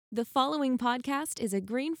The following podcast is a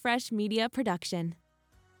Green Fresh Media production.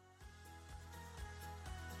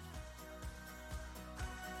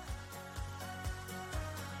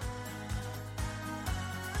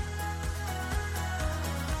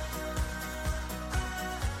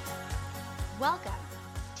 Welcome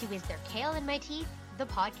to Is There Kale in My Teeth, the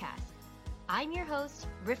podcast. I'm your host,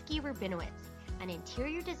 Rifki Rubinowitz, an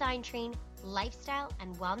interior design trained, lifestyle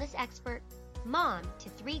and wellness expert, mom to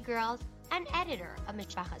 3 girls, and editor of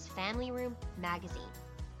Mishpacha's Family Room magazine.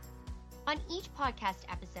 On each podcast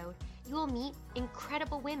episode, you will meet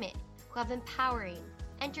incredible women who have empowering,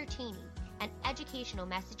 entertaining, and educational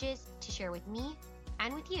messages to share with me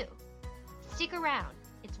and with you. Stick around.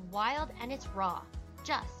 It's wild and it's raw,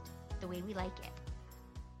 just the way we like it.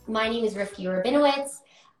 My name is Rifki Rubinowitz.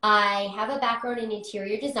 I have a background in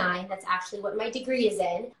interior design. That's actually what my degree is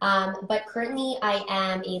in. But currently I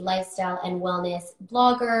am a lifestyle and wellness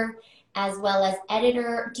blogger, as well as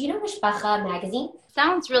editor. Do you know Mishpacha magazine?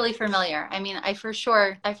 Sounds really familiar. I mean, I for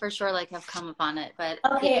sure like have come upon it, but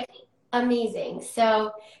okay, amazing.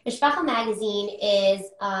 So Mishpacha magazine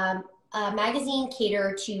is a magazine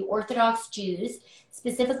catered to Orthodox Jews.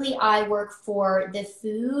 Specifically, I work for the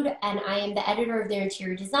food, and I am the editor of their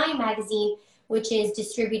interior design magazine, which is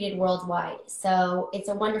distributed worldwide. So it's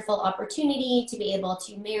a wonderful opportunity to be able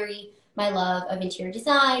to marry my love of interior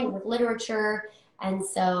design with literature. And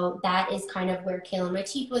so that is kind of where Kale in My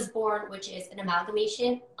Teeth was born, which is an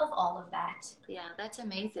amalgamation of all of that. Yeah, that's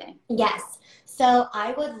amazing. Yes. So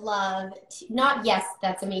I would love to, not yes,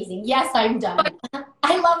 that's amazing. Yes, I'm done.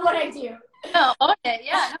 I love what I do. Oh, okay,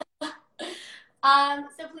 yeah.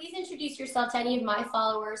 So please introduce yourself to any of my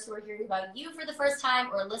followers who are hearing about you for the first time,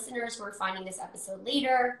 or listeners who are finding this episode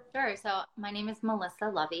later. Sure. So my name is Melissa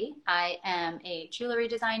Lovey. I am a jewelry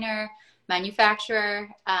designer, manufacturer,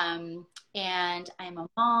 and I'm a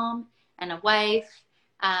mom and a wife.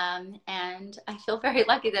 And I feel very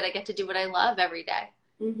lucky that I get to do what I love every day.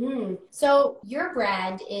 Mm-hmm. So your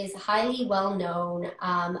brand is highly well known.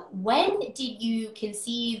 When did you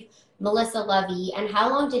conceive Melissa Lovey, and how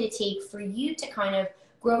long did it take for you to kind of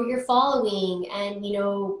grow your following and,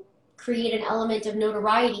 create an element of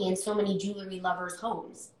notoriety in so many jewelry lovers'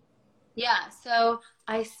 homes? Yeah, so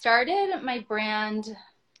I started my brand,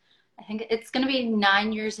 I think it's going to be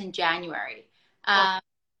 9 years in January. Yeah,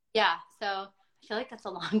 so I feel like that's a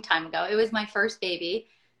long time ago. It was my first baby.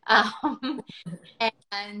 I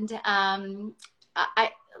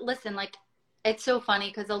listen, like, it's so funny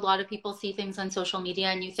because a lot of people see things on social media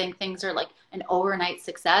and you think things are like an overnight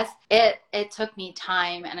success. It took me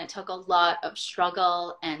time, and it took a lot of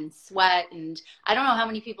struggle and sweat. And I don't know how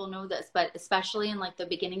many people know this, but especially in like the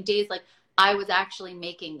beginning days, like I was actually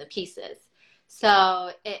making the pieces.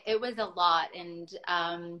 So it was a lot. And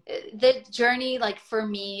the journey, like for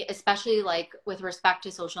me, especially like with respect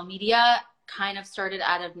to social media, kind of started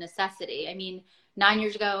out of necessity. I mean, 9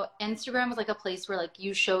 years ago, Instagram was like a place where like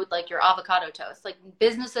you showed like your avocado toast. Like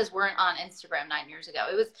businesses weren't on Instagram 9 years ago.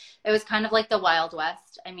 It was kind of like the Wild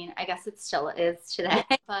West. I mean, I guess it still is today.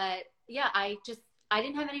 But yeah, I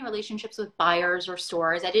didn't have any relationships with buyers or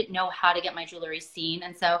stores. I didn't know how to get my jewelry seen.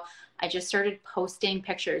 And so I just started posting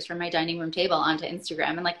pictures from my dining room table onto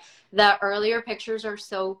Instagram. And like the earlier pictures are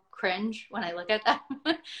so cringe when I look at them.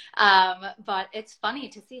 But it's funny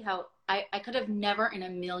to see how I could have never in a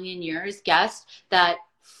million years guessed that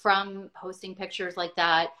from posting pictures like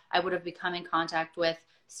that, I would have become in contact with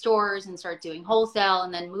stores and start doing wholesale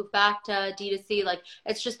and then move back to D2C. Like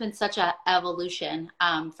it's just been such a evolution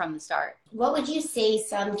from the start. What would you say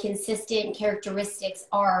some consistent characteristics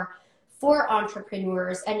are for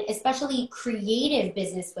entrepreneurs, and especially creative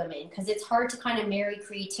business women? Because it's hard to kind of marry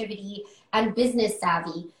creativity and business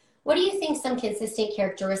savvy. What do you think some consistent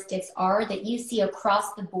characteristics are that you see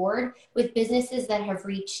across the board with businesses that have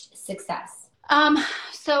reached success?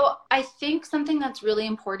 So I think something that's really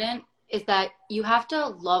important is that you have to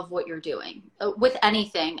love what you're doing with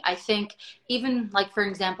anything. I think even like, for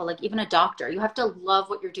example, like even a doctor, you have to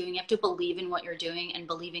love what you're doing. You have to believe in what you're doing, and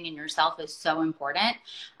believing in yourself is so important.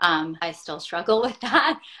 I still struggle with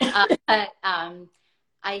that. But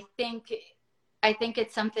I think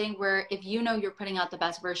it's something where if you know you're putting out the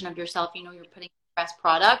best version of yourself, you know you're putting the best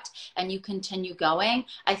product, and you continue going,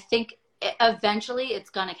 I think eventually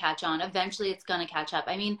it's going to catch on. Eventually it's going to catch up.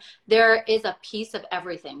 I mean, there is a piece of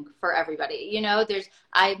everything for everybody.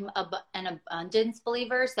 I'm an abundance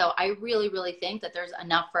believer. So I really, really think that there's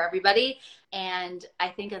enough for everybody. And I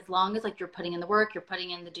think as long as like you're putting in the work, you're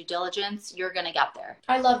putting in the due diligence, you're going to get there.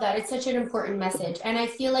 I love that. It's such an important message. And I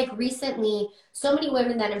feel like recently, so many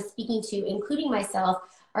women that I'm speaking to, including myself,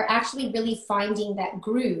 are actually really finding that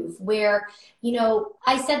groove where, you know,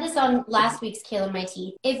 I said this on last week's Kale in My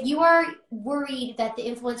Teeth. If you are worried that the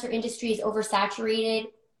influencer industry is oversaturated,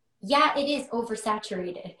 yeah, it is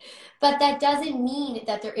oversaturated, but that doesn't mean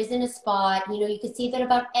that there isn't a spot. You know, you could say that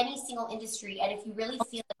about any single industry. And if you really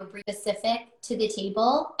feel like you're bringing specific to the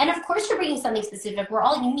table, and of course you're bringing something specific, we're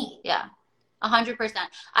all unique. Yeah, 100%.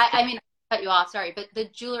 I mean, cut you off, sorry, but the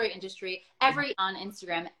jewelry industry, on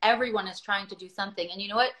Instagram, everyone is trying to do something. And you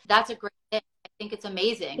know what? That's a great thing. I think it's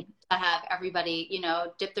amazing to have everybody, you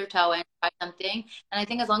know, dip their toe in, try something. And I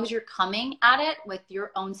think as long as you're coming at it with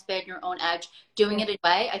your own spin, your own edge, doing it in a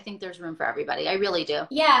way, I think there's room for everybody. I really do.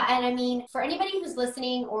 Yeah. And I mean, for anybody who's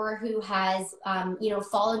listening or who has, you know,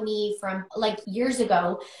 followed me from like years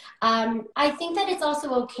ago, I think that it's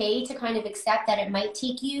also okay to kind of accept that it might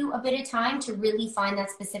take you a bit of time to really find that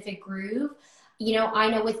specific groove. You know, I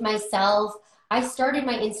know with myself, I started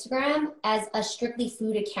my Instagram as a strictly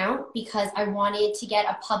food account because I wanted to get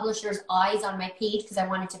a publisher's eyes on my page because I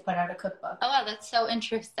wanted to put out a cookbook. Oh, wow, that's so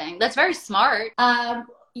interesting. That's very smart.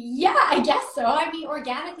 Yeah, I guess so. I mean,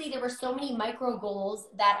 organically, there were so many micro goals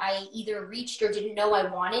that I either reached or didn't know I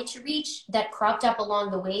wanted to reach that cropped up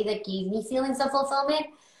along the way that gave me feelings of fulfillment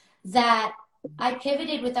that I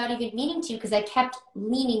pivoted without even meaning to because I kept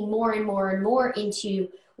leaning more and more and more into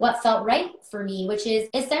what felt right for me, which is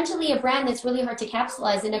essentially a brand that's really hard to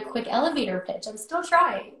capsulize in a quick elevator pitch. I'm still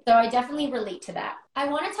trying. So I definitely relate to that. I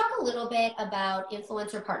want to talk a little bit about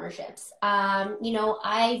influencer partnerships. You know,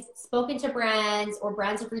 I've spoken to brands or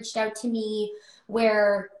brands have reached out to me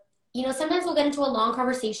where, you know, sometimes we'll get into a long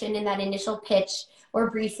conversation in that initial pitch or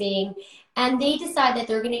briefing, and they decide that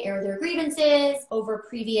they're going to air their grievances over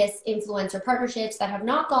previous influencer partnerships that have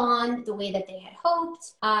not gone the way that they had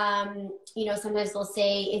hoped. You know, sometimes they'll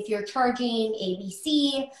say, if you're charging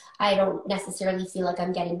ABC, I don't necessarily feel like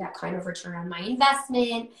I'm getting that kind of return on my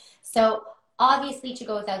investment. So obviously, to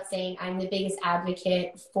go without saying, I'm the biggest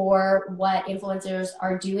advocate for what influencers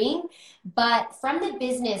are doing. But from the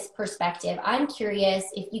business perspective, I'm curious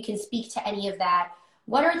if you can speak to any of that.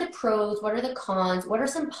 What are the pros? What are the cons? What are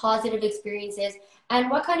some positive experiences? And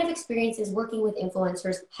what kind of experiences working with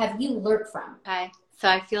influencers have you learned from? Okay. So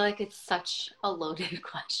I feel like it's such a loaded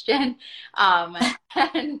question.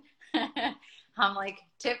 And I'm like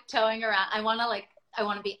tiptoeing around. I want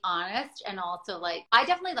to be honest. And also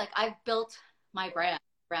I've built my brand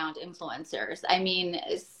around influencers. I mean,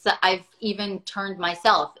 I've even turned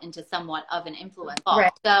myself into somewhat of an influencer.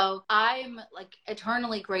 Right. So I'm like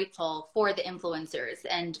eternally grateful for the influencers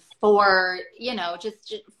and for, you know,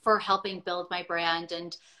 just for helping build my brand.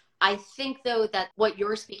 And I think though that what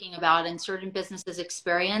you're speaking about in certain businesses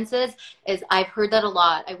experiences is I've heard that a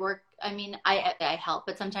lot. I help,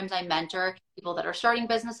 but sometimes I mentor people that are starting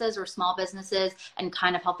businesses or small businesses and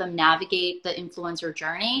kind of help them navigate the influencer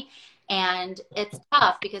journey. And it's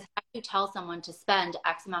tough because how do you tell someone to spend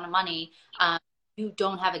X amount of money? You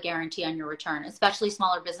don't have a guarantee on your return, especially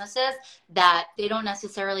smaller businesses that they don't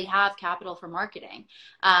necessarily have capital for marketing.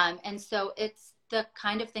 And so it's the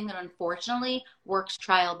kind of thing that unfortunately works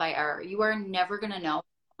trial by error. You are never going to know if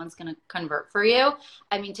someone's going to convert for you.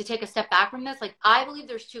 I mean, to take a step back from this, like I believe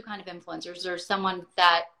there's two kinds of influencers. There's someone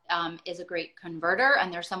that is a great converter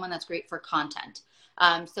and there's someone that's great for content.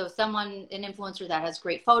 So an influencer that has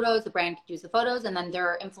great photos, the brand can use the photos, and then there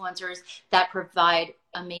are influencers that provide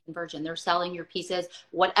a main version. They're selling your pieces,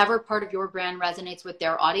 whatever part of your brand resonates with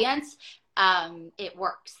their audience, it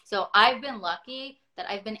works. So I've been lucky that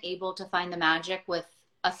I've been able to find the magic with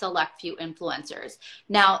a select few influencers.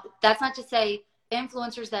 Now, that's not to say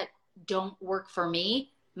influencers that don't work for me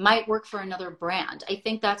might work for another brand. I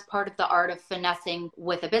think that's part of the art of finessing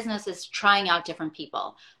with a business is trying out different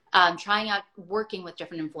people. Trying out working with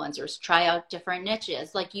different influencers, try out different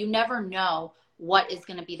niches. Like you never know what is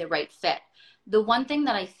going to be the right fit. The one thing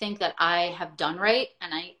that I think that I have done right,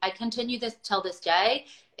 and I continue this till this day,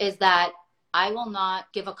 is that I will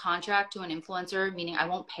not give a contract to an influencer, meaning I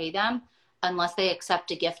won't pay them unless they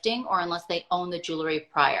accept a gifting or unless they own the jewelry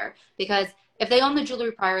prior. Because if they own the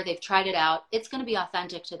jewelry prior, they've tried it out, it's going to be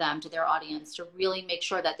authentic to them, to their audience, to really make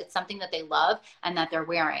sure that it's something that they love and that they're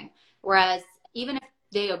wearing. Whereas even if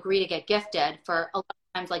they agree to get gifted, for a lot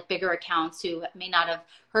of times like bigger accounts who may not have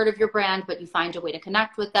heard of your brand, but you find a way to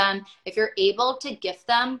connect with them. If you're able to gift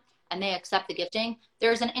them and they accept the gifting,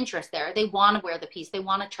 there's an interest there. They want to wear the piece. They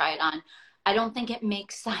want to try it on. I don't think it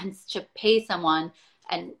makes sense to pay someone.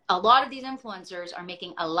 And a lot of these influencers are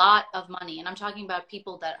making a lot of money. And I'm talking about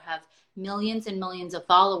people that have millions and millions of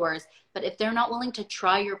followers. But if they're not willing to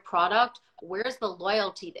try your product, where's the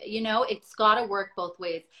loyalty? You know, it's got to work both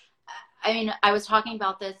ways. I mean, I was talking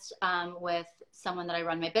about this with someone that I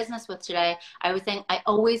run my business with today, I was saying, I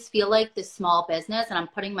always feel like this small business, and I'm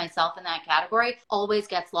putting myself in that category, always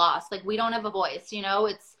gets lost. Like we don't have a voice, you know,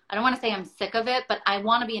 I don't want to say I'm sick of it, but I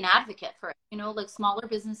want to be an advocate for it. You know, like smaller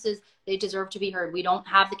businesses, they deserve to be heard. We don't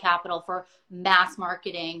have the capital for mass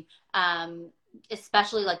marketing.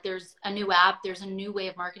 Especially like there's a new app, there's a new way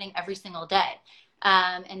of marketing every single day.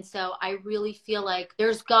 And so I really feel like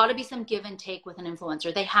there's got to be some give and take with an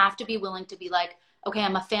influencer. They have to be willing to be like, okay,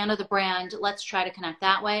 I'm a fan of the brand. Let's try to connect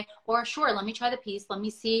that way. Or sure, let me try the piece. Let me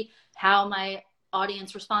see how my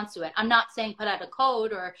audience responds to it. I'm not saying put out a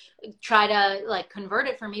code or try to like convert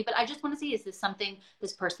it for me, but I just want to see, is this something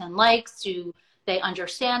this person likes? Do they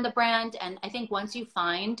understand the brand? And I think once you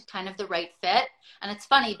find kind of the right fit, and it's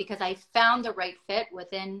funny because I found the right fit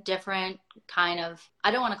within different kind of,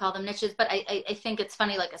 I don't want to call them niches, but I think it's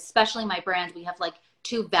funny, like especially my brand, we have like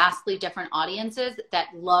two vastly different audiences that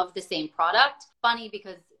love the same product. Funny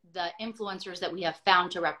because the influencers that we have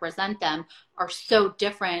found to represent them are so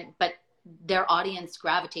different, but their audience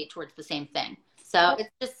gravitate towards the same thing. So it's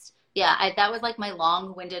just, yeah, that was like my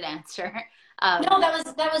long-winded answer. No,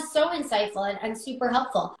 that was so insightful and super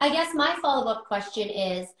helpful. I guess my follow-up question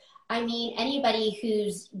is, I mean, anybody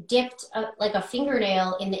who's dipped like a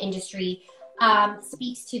fingernail in the industry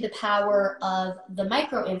speaks to the power of the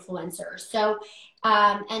micro influencers. So,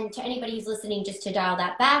 and to anybody who's listening, just to dial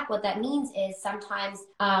that back, what that means is sometimes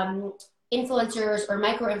influencers or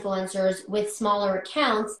micro influencers with smaller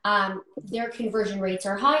accounts, their conversion rates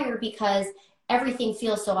are higher because everything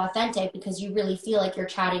feels so authentic, because you really feel like you're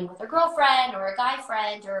chatting with a girlfriend or a guy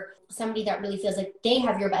friend or somebody that really feels like they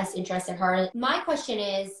have your best interest at heart. My question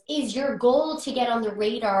is your goal to get on the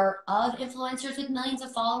radar of influencers with millions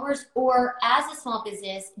of followers? Or as a small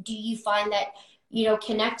business, do you find that, you know,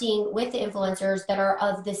 connecting with the influencers that are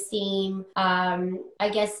of the same, I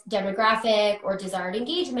guess, demographic or desired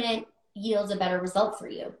engagement yields a better result for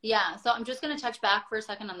you? Yeah. So I'm just going to touch back for a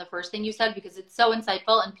second on the first thing you said, because it's so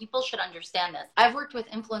insightful and people should understand this. I've worked with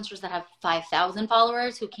influencers that have 5,000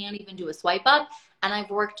 followers who can't even do a swipe up. And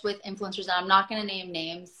I've worked with influencers, and I'm not going to name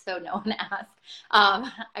names, so no one ask.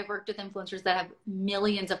 I've worked with influencers that have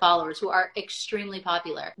millions of followers who are extremely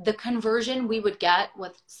popular. The conversion we would get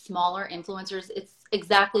with smaller influencers, it's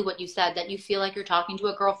exactly what you said, that you feel like you're talking to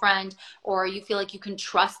a girlfriend, or you feel like you can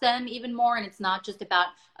trust them even more. And it's not just about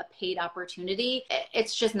a paid opportunity.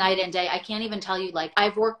 It's just night and day. I can't even tell you, like,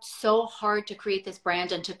 I've worked so hard to create this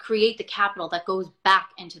brand and to create the capital that goes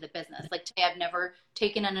back into the business. Like today, I've never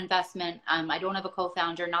taken an investment. I don't have a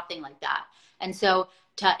co-founder, nothing like that. And so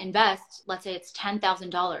to invest, let's say it's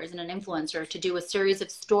 $10,000 in an influencer to do a series of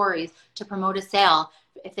stories to promote a sale,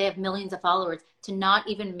 if they have millions of followers, to not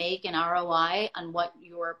even make an ROI on what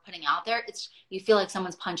you're putting out there, you feel like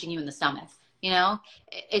someone's punching you in the stomach. You know,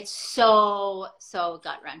 it's so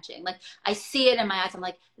gut wrenching. Like I see it in my eyes. I'm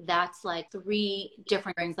like, that's like 3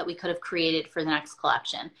 different rings that we could have created for the next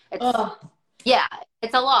collection. Yeah,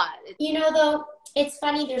 it's a lot. You know, though, it's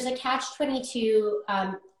funny. There's a catch-22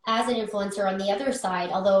 as an influencer on the other side,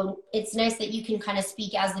 although it's nice that you can kind of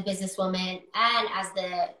speak as the businesswoman and as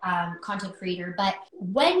the content creator. But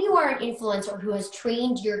when you are an influencer who has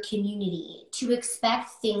trained your community to expect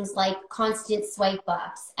things like constant swipe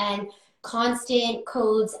ups and constant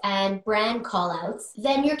codes and brand callouts,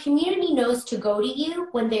 then your community knows to go to you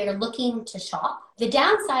when they're looking to shop. The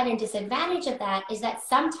downside and disadvantage of that is that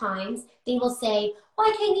sometimes they will say,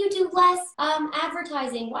 why can't you do less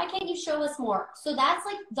advertising? Why can't you show us more? So that's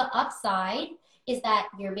like the upside, is that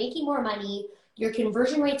you're making more money, your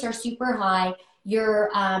conversion rates are super high,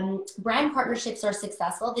 your brand partnerships are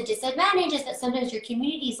successful. The disadvantage is that sometimes your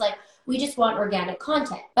community is like, we just want organic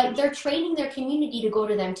content, but they're training their community to go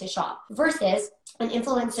to them to shop, versus an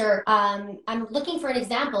influencer. I'm looking for an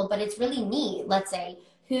example, but it's really me, let's say,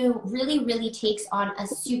 who really takes on a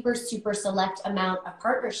super select amount of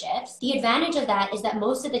partnerships. The advantage of that is that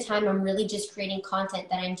most of the time I'm really just creating content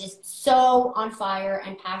that I'm just so on fire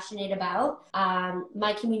and passionate about.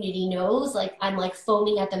 My community knows, like, I'm like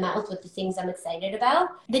foaming at the mouth with the things I'm excited about.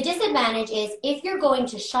 The disadvantage is if you're going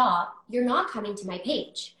to shop, you're not coming to my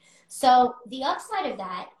page. So the upside of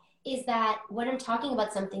that is that when I'm talking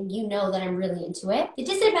about something, you know that I'm really into it. The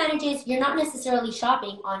disadvantage is you're not necessarily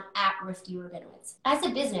shopping on @RifkyRabinowitz. As a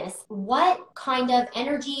business, what kind of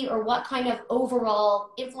energy or what kind of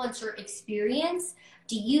overall influencer experience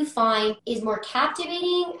do you find is more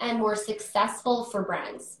captivating and more successful for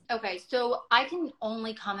brands? Okay, so I can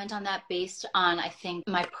only comment on that based on, I think,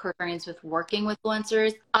 my experience with working with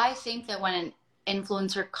influencers. I think that when an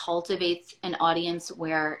influencer cultivates an audience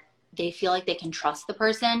where they feel like they can trust the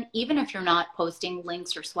person, even if you're not posting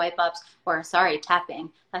links or swipe ups or tapping.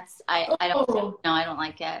 That's, I don't, no, I don't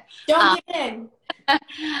like it. Don't get in.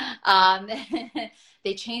 um,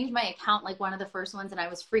 they changed my account, like one of the first ones, and I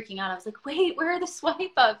was freaking out. I was like, wait, where are the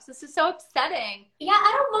swipe ups? This is so upsetting. Yeah,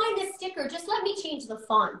 I don't mind the sticker. Just let me change the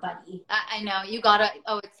font, buddy. I know you gotta,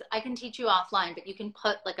 I can teach you offline, but you can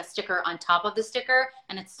put like a sticker on top of the sticker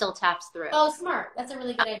and it still taps through. Oh, smart. That's a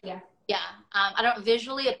really good idea. Yeah. I don't,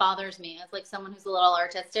 visually it bothers me as like someone who's a little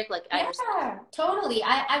artistic. Like, yeah, totally.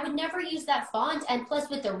 I would never use that font. And plus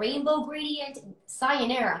with the rainbow gradient,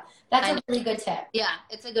 sayonara. That's a really good tip. Yeah,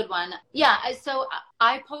 it's a good one. Yeah. So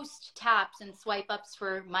I post taps and swipe ups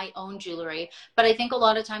for my own jewelry, but I think a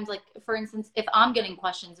lot of times, like for instance, if I'm getting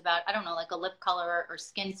questions about, I don't know, like a lip color or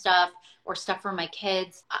skin stuff or stuff for my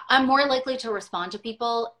kids, I'm more likely to respond to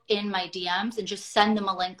people in my DMs and just send them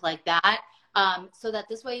a link like that. So that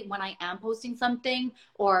this way, when I am posting something,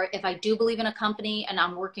 or if I do believe in a company and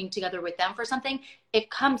I'm working together with them for something, it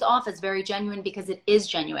comes off as very genuine because it is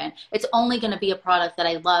genuine. It's only going to be a product that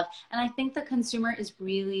I love. And I think the consumer is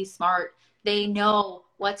really smart. They know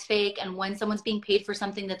what's fake and when someone's being paid for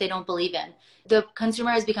something that they don't believe in. The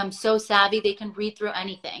consumer has become so savvy, they can read through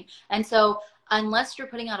anything. And so unless you're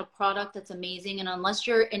putting out a product that's amazing, and unless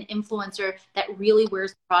you're an influencer that really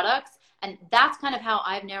wears products, and that's kind of how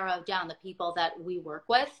I've narrowed down the people that we work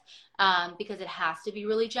with, because it has to be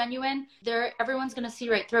really genuine. Everyone's going to see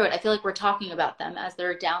right through it. I feel like we're talking about them as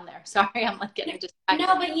they're down there. Sorry, I'm like getting distracted.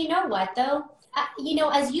 No, but you know what though?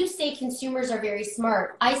 As you say, consumers are very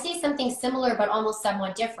smart. I say something similar, but almost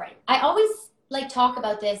somewhat different. I always talk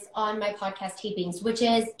about this on my podcast tapings, which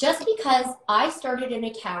is just because I started an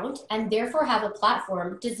account and therefore have a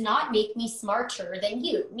platform does not make me smarter than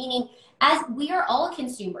you. Meaning, as we are all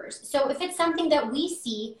consumers. So if it's something that we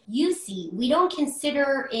see, you see, we don't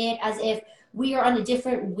consider it as if we are on a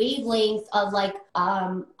different wavelength of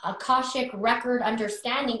Akashic record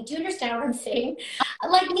understanding. Do you understand what I'm saying?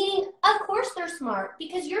 Meaning, of course they're smart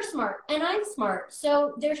because you're smart and I'm smart.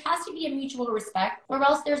 So there has to be a mutual respect or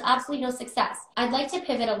else there's absolutely no success. I'd like to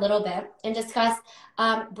pivot a little bit and discuss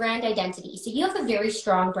brand identity. So you have a very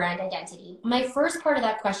strong brand identity. My first part of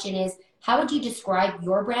that question is, how would you describe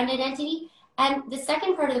your brand identity? And the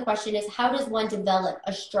second part of the question is, how does one develop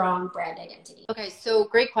a strong brand identity? Okay, so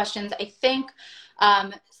great questions. I think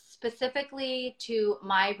specifically to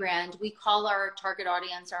my brand, we call our target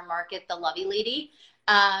audience, our market, the Lovey Lady.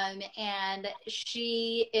 And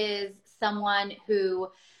she is someone who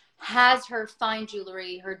has her fine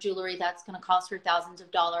jewelry, her jewelry that's going to cost her thousands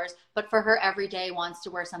of dollars, but for her everyday wants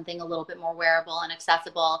to wear something a little bit more wearable and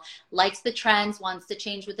accessible, likes the trends, wants to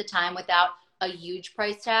change with the time without a huge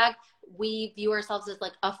price tag. We view ourselves as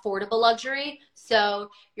like affordable luxury.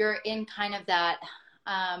 So you're in kind of that,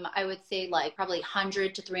 I would say probably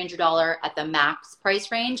 $100 to $300 at the max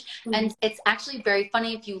price range. Mm-hmm. And it's actually very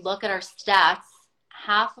funny if you look at our stats.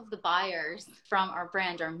 Half of the buyers from our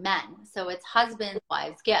brand are men. So it's husbands,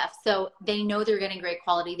 wives, gifts. So they know they're getting great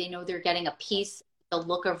quality. They know they're getting a piece, the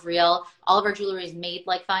look of real. All of our jewelry is made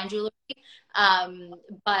like fine jewelry,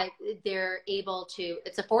 but they're able to,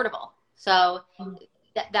 it's affordable. So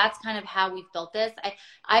that's kind of how we've built this.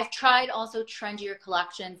 I've tried also trendier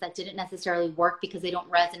collections that didn't necessarily work because they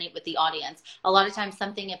don't resonate with the audience. A lot of times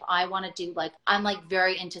something, if I want to do I'm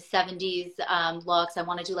very into 70s looks, I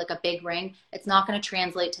want to do a big ring, it's not going to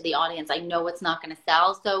translate to the audience. I know it's not going to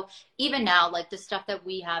sell. So even now, the stuff that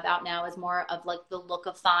we have out now is more of the look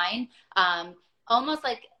of fine, almost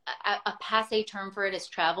like a passe term for it is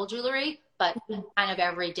travel jewelry, but kind of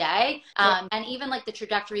every day. And even the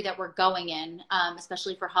trajectory that we're going in,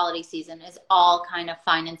 especially for holiday season, is all kind of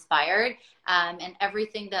fine inspired. And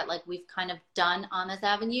everything that we've kind of done on this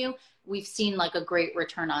avenue, we've seen a great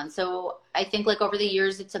return on. So I think over the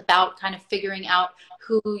years, it's about kind of figuring out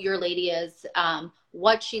who your lady is,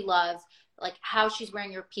 what she loves, how she's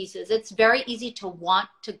wearing your pieces. It's very easy to want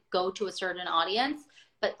to go to a certain audience,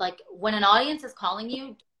 but when an audience is calling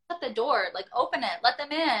you, shut the door, open it, let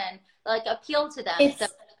them in, appeal to them. So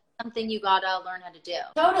something you gotta learn how to do.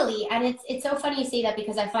 Totally. And it's so funny you say that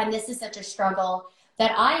because I find this is such a struggle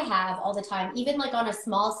that I have all the time, even on a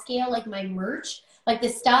small scale, my merch, the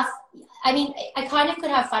stuff. I mean, I kind of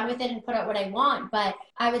could have fun with it and put out what I want, but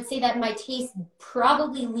I would say that my taste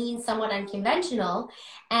probably leans somewhat unconventional.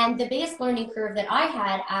 And the biggest learning curve that I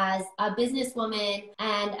had as a businesswoman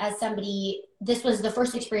and as somebody, this was the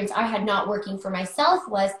first experience I had not working for myself,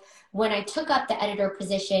 was when I took up the editor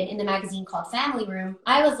position in the magazine called Family Room.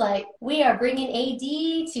 I was like, we are bringing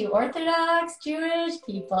AD to Orthodox Jewish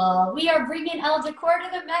people. We are bringing El Decor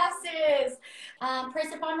to the masses.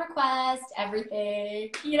 Price upon request,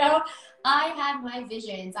 everything, I had my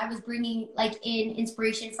visions. I was bringing like in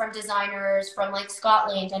inspiration from designers from like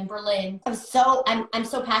Scotland and Berlin. I'm so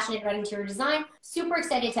passionate about interior design. Super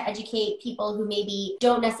excited to educate people who maybe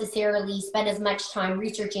don't necessarily spend as much time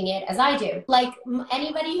researching it as I do. Like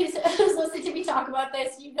anybody who's listened to me talk about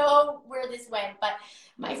this, you know where this went. But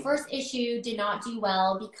my first issue did not do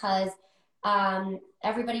well because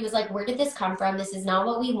everybody was like, where did this come from? This is not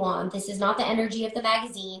what we want. This is not the energy of the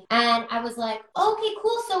magazine. And I was like, okay,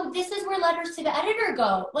 cool. So this is where letters to the editor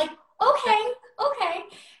go. Like, okay.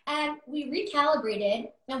 And we recalibrated.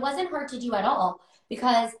 It wasn't hard to do at all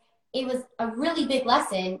because it was a really big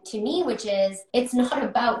lesson to me, which is it's not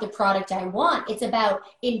about the product I want. It's about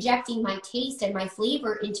injecting my taste and my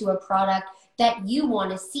flavor into a product that you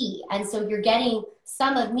want to see. And so you're getting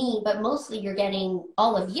some of me, but mostly you're getting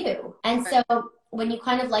all of you. And so when you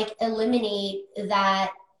kind of like eliminate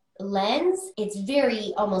that lens, it's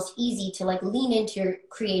very almost easy to like lean into your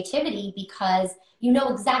creativity because you know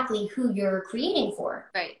exactly who you're creating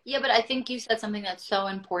for. Right. Yeah, but I think you said something that's so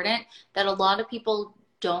important that a lot of people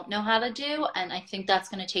don't know how to do, and I think that's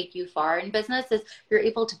going to take you far in business, is you're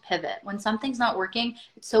able to pivot. When something's not working,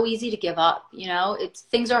 it's so easy to give up. You know,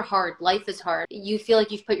 things are hard, life is hard. You feel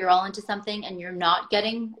like you've put your all into something and you're not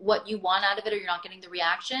getting what you want out of it, or you're not getting the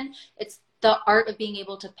reaction. It's the art of being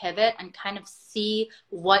able to pivot and kind of see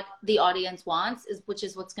what the audience wants, which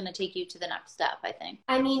is what's going to take you to the next step, I think.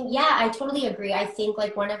 I mean, yeah, I totally agree. I think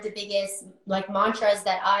like one of the biggest like mantras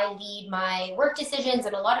that I lead my work decisions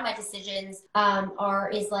and a lot of my decisions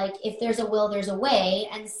is like, if there's a will, there's a way.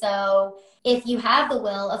 And so if you have the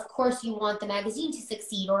will, of course you want the magazine to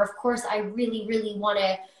succeed, or of course I really, really want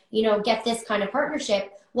to, you know, get this kind of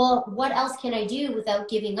partnership. Well, what else can I do without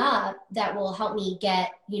giving up that will help me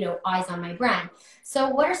get, you know, eyes on my brand? So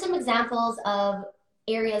what are some examples of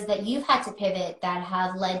areas that you've had to pivot that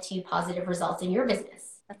have led to positive results in your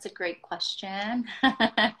business? That's a great question.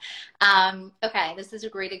 Okay, this is a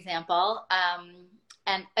great example.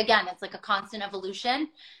 And again, it's like a constant evolution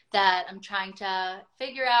that I'm trying to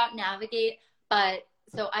figure out, navigate. But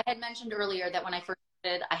so I had mentioned earlier that when I first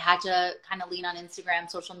I had to kind of lean on Instagram,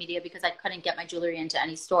 social media, because I couldn't get my jewelry into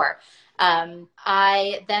any store.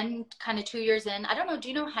 I then kind of 2 years in, I don't know, do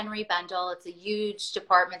you know Henry Bendel? It's a huge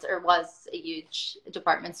department, or was a huge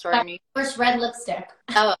department store in New York. First red lipstick.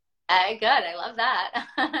 Oh, okay, good. I love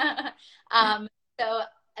that. So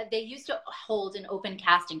they used to hold an open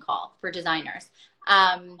casting call for designers.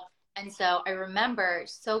 And so I remember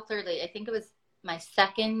so clearly, I think it was my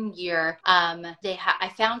second year,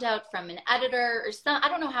 I found out from an editor or I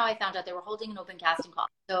don't know how I found out they were holding an open casting call.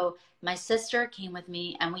 So my sister came with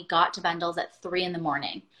me and we got to Bendel's at 3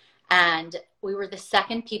 a.m. And we were the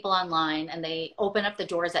second people online, and they opened up the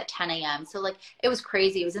doors at 10 a.m. So like, it was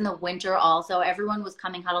crazy. It was in the winter also. Everyone was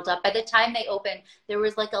coming huddled up. By the time they opened, there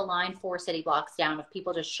was like a line 4 city blocks down of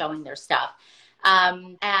people just showing their stuff.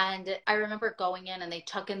 And I remember going in and they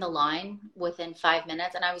took in the line within 5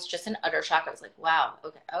 minutes, and I was just in utter shock. I was like, wow,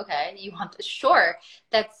 okay. You want this? Sure.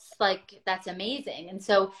 That's amazing. And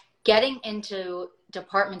so getting into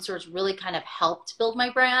department stores really kind of helped build my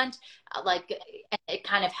brand. Like it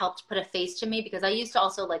kind of helped put a face to me, because I used to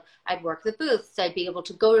also I'd work the booths. I'd be able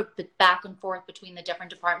to go back and forth between the different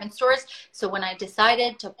department stores. So when I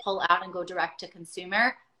decided to pull out and go direct to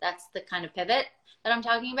consumer, that's the kind of pivot that I'm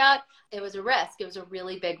talking about. It was a risk. It was a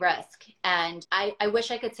really big risk. And I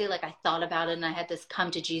wish I could say I thought about it and I had this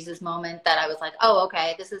come to Jesus moment that I was like, oh,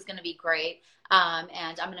 okay, this is going to be great.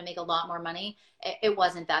 And I'm going to make a lot more money. It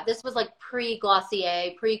wasn't that. This was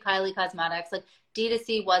pre-Glossier, pre-Kylie Cosmetics.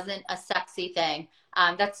 D2C wasn't a sexy thing.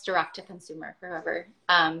 That's direct to consumer for whoever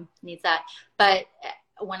needs that. But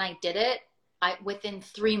when I did it, within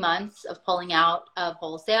 3 months of pulling out of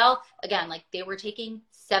wholesale, again, they were taking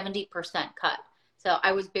 70% cut. So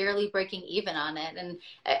I was barely breaking even on it. And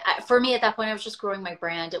for me at that point, I was just growing my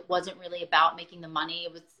brand. It wasn't really about making the money.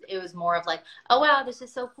 It was more of oh, wow, this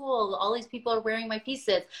is so cool. All these people are wearing my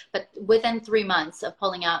pieces. But within 3 months of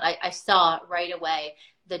pulling out, I saw right away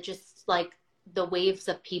that just the waves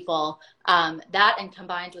of people, that and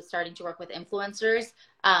combined with starting to work with influencers,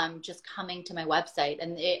 just coming to my website.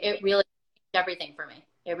 And it really changed everything for me.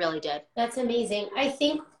 It really did. That's amazing. I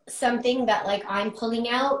think something that I'm pulling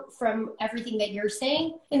out from everything that you're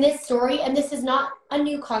saying in this story, and this is not a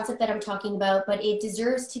new concept that I'm talking about, but it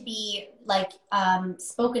deserves to be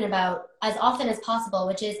spoken about as often as possible,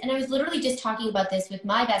 which is, and I was literally just talking about this with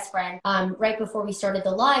my best friend right before we started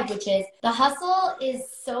the live, which is the hustle is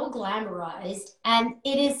so glamorized and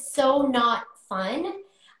it is so not fun.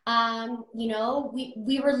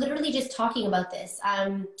 We were literally just talking about this.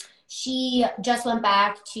 She just went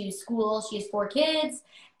back to school. She has 4 kids.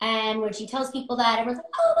 And when she tells people that, everyone's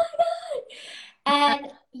like, oh my God.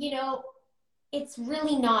 And, it's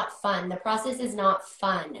really not fun. The process is not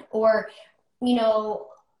fun. Or,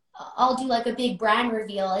 I'll do like a big brand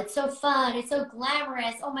reveal. It's so fun. It's so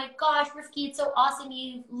glamorous. Oh my gosh, Rifki, it's so awesome.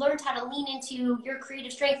 You learned how to lean into your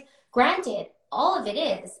creative strength. Granted, all of it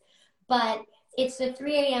is, but it's the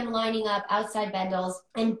 3 a.m. lining up outside Bendel's.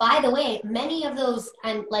 And by the way, many of those,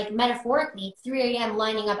 and like metaphorically, 3 a.m.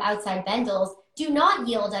 lining up outside Bendel's do not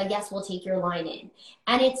yield a yes, we'll take your line in.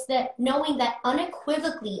 And it's that knowing that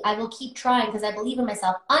unequivocally, I will keep trying because I believe in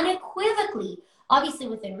myself, unequivocally, obviously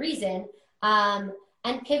within reason,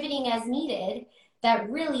 and pivoting as needed, that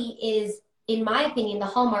really is, in my opinion, the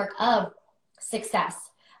hallmark of success.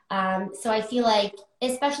 So I feel like,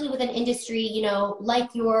 especially with an industry,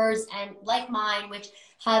 like yours and like mine, which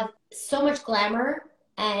have so much glamour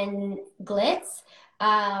and glitz,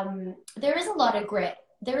 there is a lot of grit.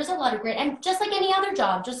 There is a lot of grit. And just like any other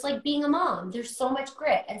job, just like being a mom, there's so much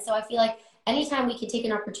grit. And so I feel like anytime we can take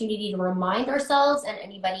an opportunity to remind ourselves and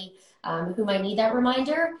anybody who might need that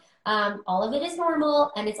reminder, all of it is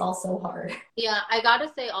normal and it's also hard. Yeah, I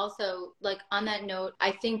gotta say also, like on that note,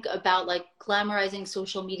 I think about like glamorizing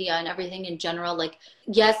social media and everything in general. Like,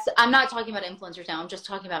 yes, I'm not talking about influencers now. I'm just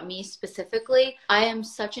talking about me specifically. I am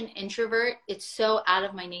such an introvert. It's so out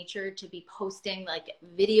of my nature to be posting like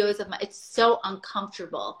videos of it's so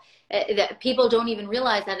uncomfortable that people don't even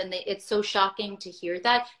realize that. And it's so shocking to hear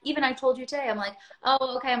that. Even I told you today, I'm like,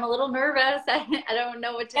 oh, okay, I'm a little nervous. I don't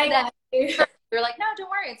know what to say. You're like, no, don't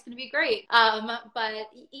worry, it's going to be great. But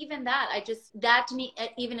even that, that to me,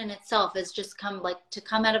 even in itself, is just come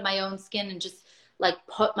out of my own skin and just like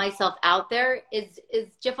put myself out there is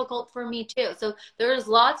difficult for me too. So there's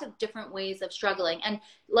lots of different ways of struggling. And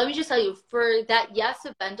let me just tell you, for that yes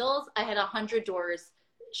of Bendel's, I had 100 doors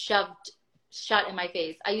shoved shut in my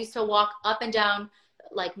face. I used to walk up and down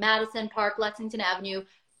like Madison Park, Lexington Avenue,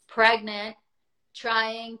 pregnant,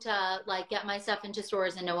 trying to like get my stuff into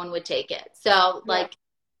stores and no one would take it. So like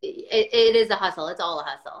it is a hustle. It's all a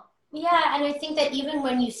hustle. Yeah. And I think that even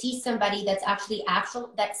when you see somebody that's actually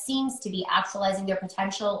that seems to be actualizing their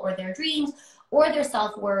potential or their dreams or their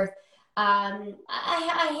self-worth,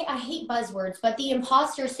 I hate buzzwords, but the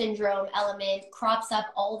imposter syndrome element crops up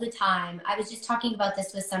all the time. I was just talking about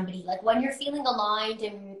this with somebody, like when you're feeling aligned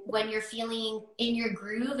and when you're feeling in your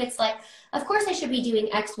groove, it's like, of course I should be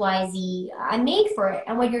doing X, Y, Z. I'm made for it.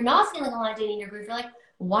 And when you're not feeling aligned and in your groove, you're like,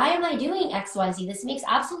 why am I doing X, Y, Z? This makes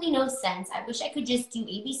absolutely no sense. I wish I could just do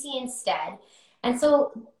ABC instead. And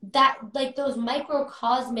so that, like, those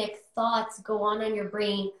microcosmic thoughts go on in your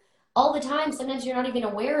brain all the time. Sometimes you're not even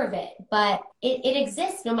aware of it, but it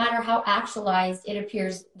exists no matter how actualized it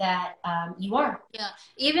appears that you are. Yeah.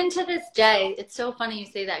 Even to this day, it's so funny you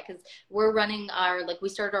say that because we're running we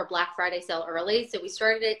started our Black Friday sale early. So we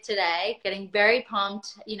started it today, getting very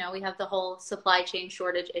pumped. We have the whole supply chain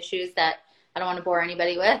shortage issues that I don't want to bore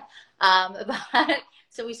anybody with. But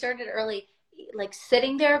so we started early, like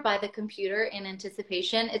sitting there by the computer in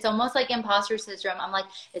anticipation. It's almost like imposter syndrome. I'm like,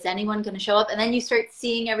 is anyone going to show up? And then you start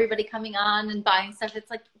seeing everybody coming on and buying stuff.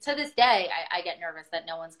 It's like, to this day, I get nervous that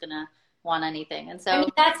no one's going to want anything. And so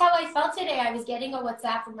that's how I felt today. I was getting a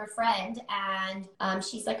WhatsApp from a friend and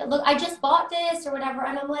she's like, look, I just bought this or whatever.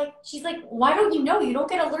 And I'm like, she's like, why don't you know? You don't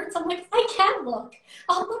get alerts. I'm like, I can look.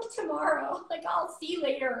 I'll look tomorrow. Like, I'll see you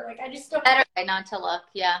later. Like, I just don't. Better not to look.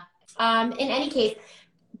 Yeah. In any case,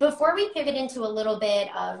 before we pivot into a little bit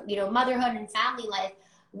of, motherhood and family life,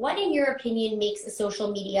 what in your opinion makes a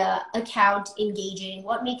social media account engaging?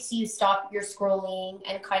 What makes you stop your scrolling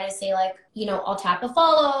and kind of say like, I'll tap a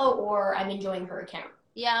follow or I'm enjoying her account?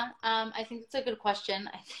 Yeah, I think that's a good question.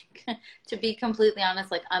 I think to be completely honest,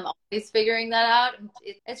 like I'm always figuring that out.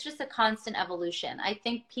 It's just a constant evolution. I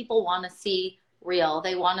think people want to see real.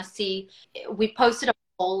 They want to see, we posted a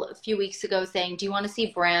a few weeks ago saying, do you want to see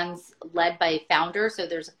brands led by a founder? So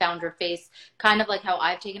there's a founder face, kind of like how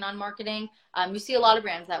I've taken on marketing. You see a lot of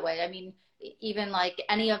brands that way. I mean, even like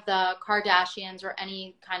any of the Kardashians or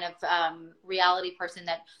any kind of reality person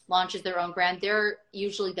that launches their own brand, they're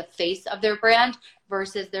usually the face of their brand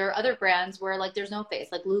versus there are other brands where like there's no face,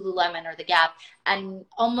 like Lululemon or The Gap. And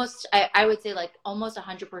almost, I would say like almost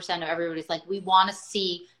 100% of everybody's like, we want to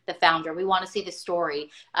see the founder. We want to see the story.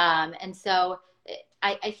 And so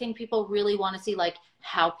I think people really want to see like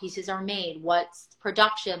how pieces are made, what's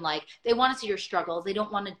production like. They want to see your struggles. They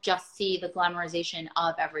don't want to just see the glamorization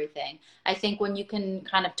of everything. I think when you can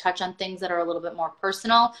kind of touch on things that are a little bit more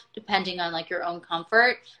personal, depending on like your own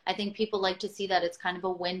comfort, I think people like to see that it's kind of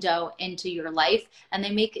a window into your life, and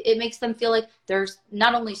it makes them feel like they're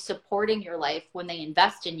not only supporting your life when they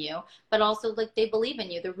invest in you, but also like they believe in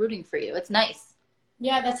you. They're rooting for you. It's nice.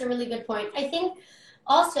 Yeah, that's a really good point. I think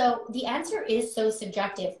also the answer is so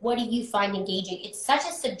subjective. What do you find engaging? It's such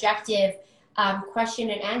a subjective question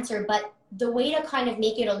and answer, but the way to kind of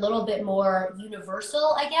make it a little bit more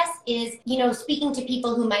universal, I guess, is, speaking to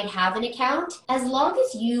people who might have an account, as long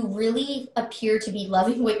as you really appear to be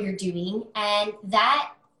loving what you're doing and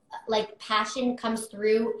that like passion comes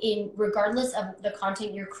through in regardless of the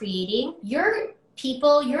content you're creating, your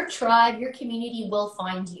people, your tribe, your community will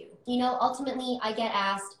find you. Ultimately, I get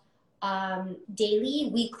asked daily,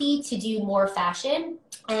 weekly to do more fashion.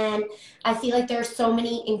 And I feel like there are so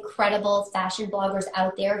many incredible fashion bloggers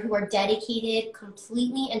out there who are dedicated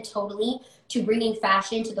completely and totally to bringing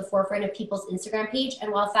fashion to the forefront of people's Instagram page.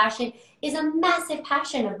 And while fashion is a massive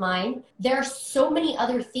passion of mine, there are so many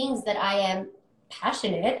other things that I am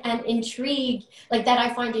passionate and intrigued, like that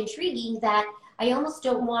I find intriguing, that I almost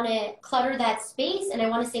don't want to clutter that space. And I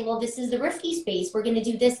want to say, well, this is the Rifki space. We're going to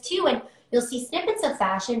do this too. And you'll see snippets of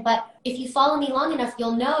fashion, but if you follow me long enough,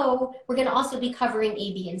 you'll know we're going to also be covering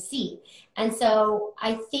A, B, and C. And so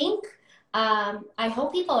I think, I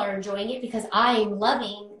hope people are enjoying it, because I'm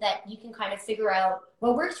loving that you can kind of figure out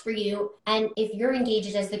what works for you. And if you're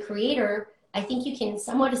engaged as the creator, I think you can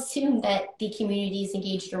somewhat assume that the community is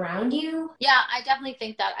engaged around you. Yeah, I definitely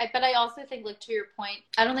think that. But I also think, like, to your point,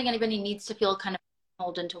 I don't think anybody needs to feel kind of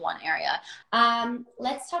held into one area.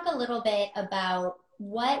 Let's talk a little bit about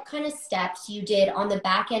what kind of steps you did on the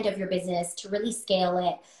back end of your business to really scale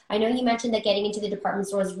it. I know you mentioned that getting into the department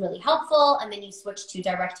store was really helpful, and then you switched to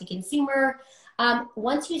direct to consumer.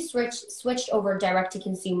 Once you switched over direct to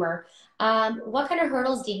consumer, what kind of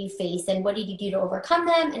hurdles did you face, and what did you do to overcome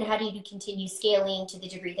them, and how do you continue scaling to the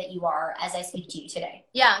degree that you are as I speak to you today?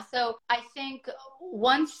 Yeah, so I think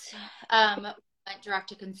once went direct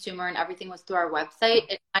to consumer and everything was through our website,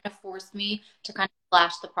 it kind of forced me to kind of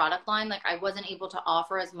flash the product line. Like, I wasn't able to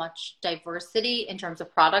offer as much diversity in terms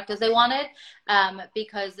of product as I wanted,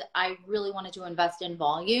 because I really wanted to invest in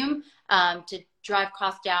volume to drive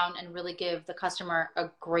costs down and really give the customer a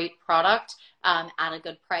great product at a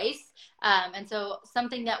good price. And so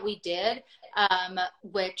something that we did,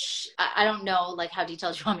 which I don't know like how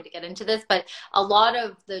detailed you want me to get into this, but a lot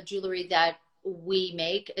of the jewelry that we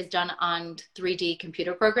make is done on 3D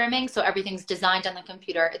computer programming. So everything's designed on the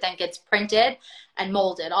computer. It then gets printed and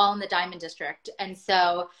molded all in the Diamond District. And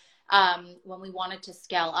so when we wanted to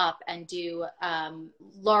scale up and do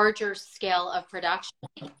larger scale of production,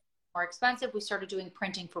 more expensive, we started doing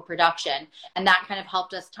printing for production. And that kind of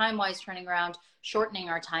helped us time-wise, turning around, shortening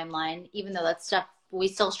our timeline, even though that's stuff we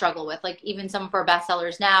still struggle with. Like, even some of our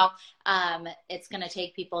bestsellers now, it's going to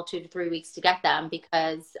take people 2 to 3 weeks to get them,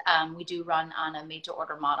 because we do run on a made to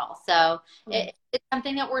order model. So it's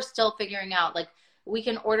something that we're still figuring out. Like, we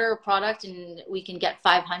can order a product and we can get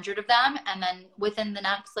 500 of them, and then within the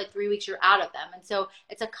next 3 weeks you're out of them. And so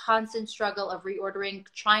it's a constant struggle of reordering,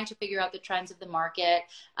 trying to figure out the trends of the market,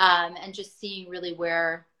 and just seeing really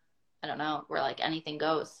where, I don't know, where anything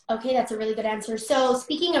goes. Okay, that's a really good answer. So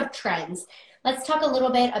speaking of trends, let's talk a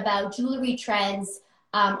little bit about jewelry trends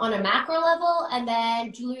on a macro level, and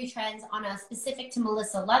then jewelry trends on a specific to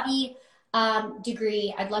Melissa Levy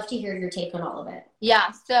degree. I'd love to hear your take on all of it.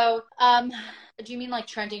 Yeah. So do you mean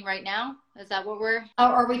trending right now? Is that what we're... Oh,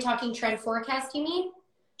 are we talking trend forecast, you mean?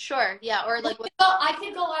 Sure. Yeah. Or I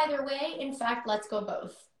could go either way. In fact, let's go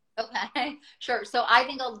both. Okay, sure. So I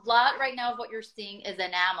think a lot right now of what you're seeing is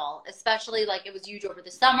enamel, especially it was huge over the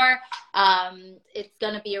summer. It's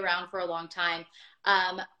going to be around for a long time.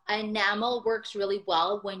 Enamel works really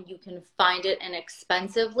well when you can find it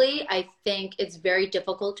inexpensively. I think it's very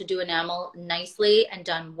difficult to do enamel nicely and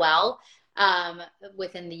done well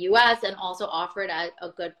within the US, and also offer it at a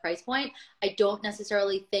good price point. I don't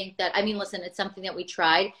necessarily think that, I mean, listen, it's something that we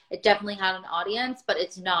tried. It definitely had an audience, but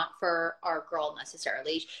it's not for our girl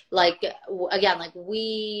necessarily. Again,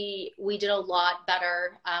 we did a lot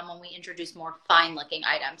better when we introduced more fine looking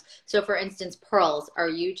items. So for instance, pearls are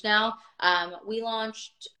huge now. We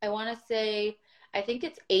launched, I think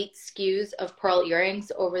it's 8 SKUs of pearl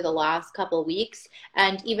earrings over the last couple of weeks.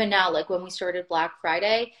 And even now, when we started Black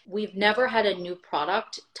Friday, we've never had a new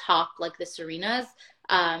product top the Serenas.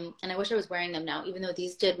 And I wish I was wearing them now, even though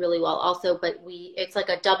these did really well also, but it's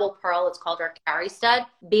a double pearl. It's called our carry stud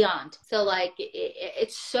beyond. So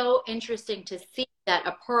it's so interesting to see that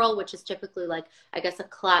a pearl, which is typically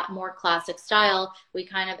a more classic style, we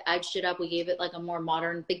kind of edged it up. We gave it a more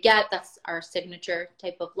modern baguette. That's our signature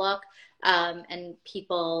type of look. And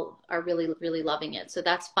people are really, really loving it. So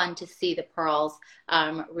that's fun to see the pearls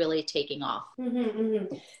really taking off. Mm-hmm,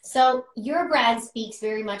 mm-hmm. So your brand speaks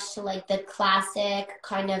very much to the classic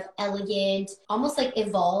kind of elegant, almost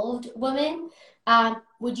evolved woman.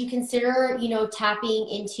 Would you consider, tapping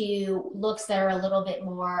into looks that are a little bit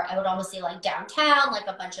more, I would almost say like downtown, like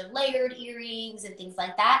a bunch of layered earrings and things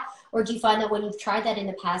like that? Or do you find that when you've tried that in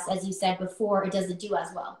the past, as you said before, it doesn't do as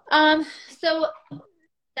well? So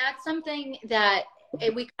that's something that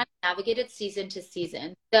we kind of navigated season to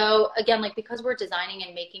season. So again, like because we're designing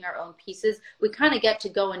and making our own pieces, we kind of get to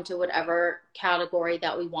go into whatever category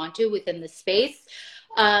that we want to within the space.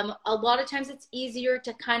 A lot of times it's easier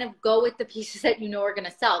to kind of go with the pieces that are going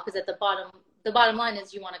to sell, because at the bottom line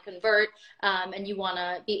is you want to convert, and you want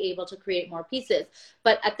to be able to create more pieces.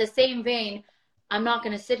 But at the same vein, I'm not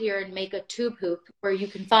going to sit here and make a tube hoop where you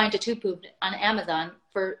can find a tube hoop on Amazon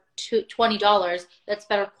for $20 that's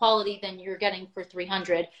better quality than you're getting for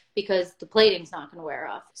 $300, because the plating's not going to wear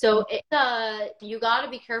off. So you got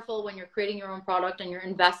to be careful when you're creating your own product and you're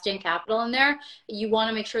investing capital in there. You want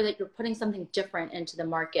to make sure that you're putting something different into the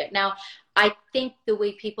market. Now, I think the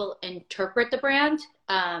way people interpret the brand,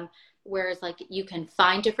 whereas like you can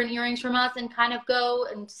find different earrings from us and kind of go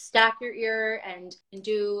and stack your ear and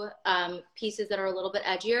do pieces that are a little bit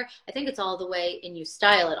edgier. I think it's all the way in you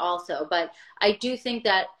style it also. But I do think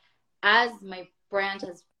that as my brand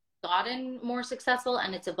has gotten more successful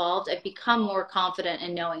and it's evolved, I've become more confident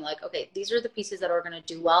in knowing like, okay, these are the pieces that are going to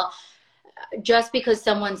do well. Just because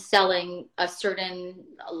someone's selling a certain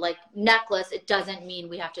like necklace, it doesn't mean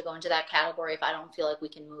we have to go into that category if I don't feel like we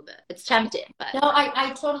can move it. It's tempting, but no,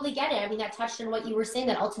 I totally get it. I mean, that touched on what you were saying,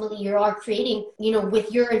 that ultimately you are creating,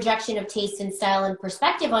 with your injection of taste and style and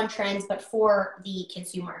perspective on trends, but for the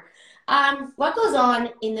consumer. What goes on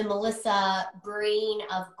in the Melissa brain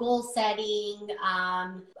of goal setting,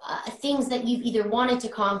 things that you've either wanted to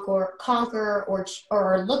conquer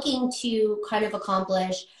or looking to kind of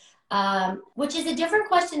accomplish? Which is a different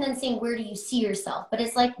question than saying, where do you see yourself? But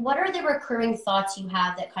it's like, what are the recurring thoughts you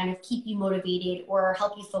have that kind of keep you motivated or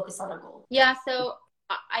help you focus on a goal? Yeah. So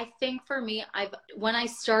I think for me, when I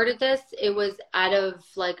started this, it was out of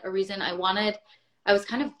like a reason I was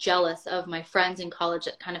kind of jealous of my friends in college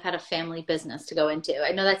that kind of had a family business to go into.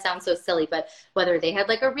 I know that sounds so silly, but whether they had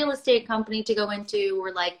like a real estate company to go into,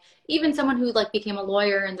 or like even someone who like became a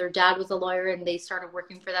lawyer and their dad was a lawyer and they started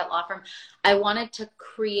working for that law firm, I wanted to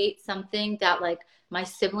create something that like my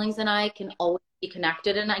siblings and I can always be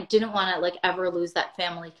connected. And I didn't want to like ever lose that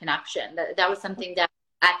family connection. That was something that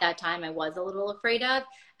at that time I was a little afraid of.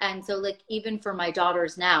 And so like, even for my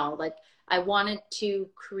daughters now, like I wanted to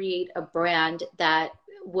create a brand that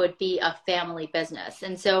would be a family business.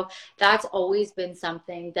 And so that's always been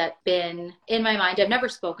something that's been in my mind. I've never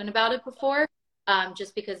spoken about it before,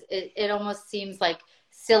 just because it almost seems like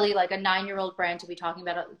silly, like a 9-year-old brand to be talking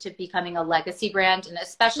about it, to becoming a legacy brand. And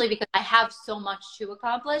especially because I have so much to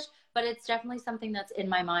accomplish, but it's definitely something that's in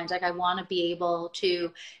my mind. Like I want to be able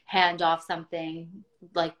to hand off something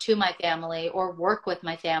like to my family or work with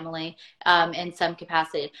my family in some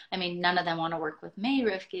capacity. I mean, none of them want to work with me,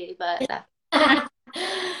 Rifki, but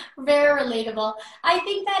very relatable. I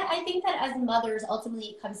think that as mothers, ultimately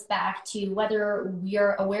it comes back to whether we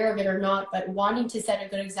are aware of it or not, but wanting to set a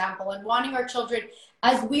good example and wanting our children,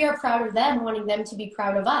 as we are proud of them, wanting them to be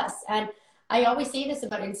proud of us. And I always say this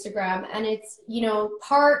about Instagram, and it's,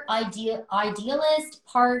 part idealist,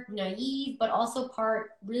 part naive, but also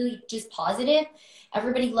part really just positive.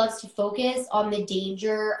 Everybody loves to focus on the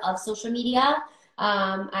danger of social media.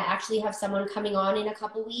 I actually have someone coming on in a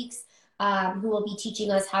couple weeks who will be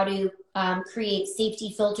teaching us how to create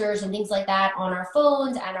safety filters and things like that on our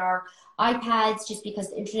phones and our iPads, just because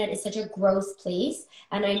the internet is such a gross place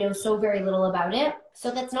and I know so very little about it.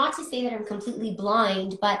 So that's not to say that I'm completely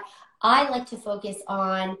blind, but I like to focus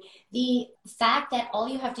on the fact that all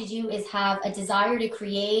you have to do is have a desire to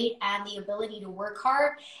create and the ability to work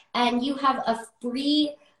hard, and you have a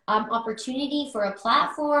free opportunity for a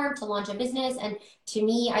platform to launch a business. And to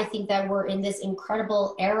me, I think that we're in this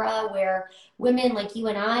incredible era where women like you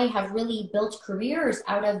and I have really built careers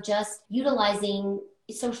out of just utilizing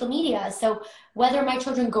social media. So whether my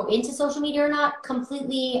children go into social media or not,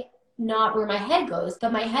 completely not where my head goes,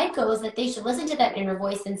 but my head goes that they should listen to that inner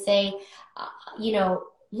voice and say,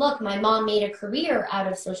 look, my mom made a career out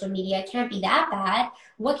of social media. It can't be that bad.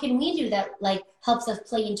 What can we do that like helps us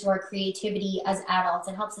play into our creativity as adults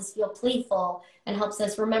and helps us feel playful and helps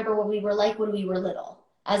us remember what we were like when we were little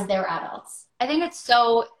as their adults? I think it's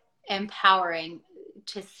so empowering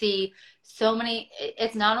to see so many,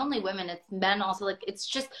 it's not only women, it's men also. Like, it's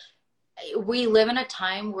just, we live in a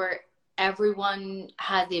time where everyone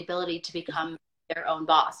has the ability to become their own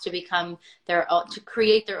boss, to become their own, to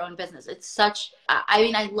create their own business. It's such, I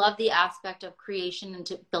mean, I love the aspect of creation and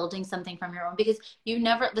to building something from your own, because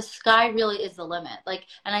the sky really is the limit. Like,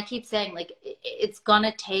 and I keep saying, like, it's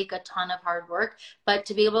gonna take a ton of hard work, but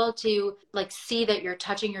to be able to like see that you're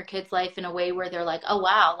touching your kid's life in a way where they're like, oh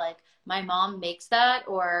wow, like my mom makes that,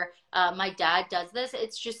 or my dad does this.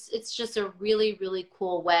 It's just a really, really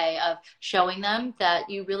cool way of showing them that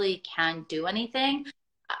you really can do anything.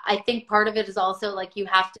 I think part of it is also like you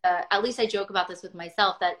have to, at least I joke about this with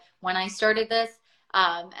myself, that when I started this,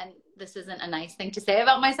 and this isn't a nice thing to say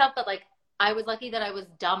about myself, but like I was lucky that I was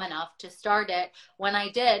dumb enough to start it when I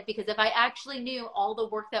did, because if I actually knew all the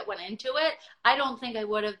work that went into it, I don't think I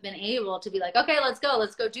would have been able to be like, okay, let's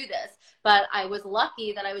go do this. But I was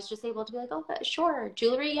lucky that I was just able to be like, okay, sure,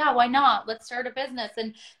 jewelry, yeah, why not? Let's start a business.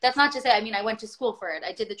 And that's not to say, I mean, I went to school for it.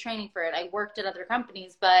 I did the training for it. I worked at other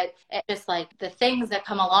companies, but it's just like the things that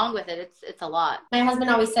come along with it, it's a lot. My husband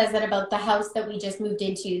always says that about the house that we just moved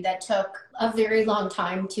into that took a very long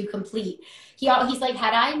time to complete. He's like,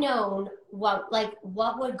 had I known what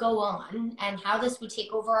would go on and how this would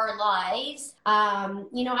take over our lives,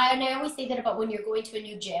 and I always say that about when you're going to a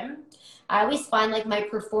new gym. I always find like my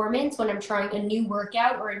performance when I'm trying a new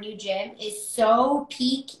workout or a new gym is so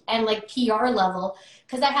peak and like PR level,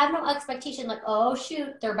 because I have no expectation like, oh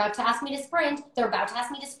shoot, they're about to ask me to sprint,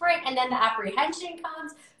 and then the apprehension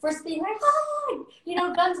comes for being like, oh,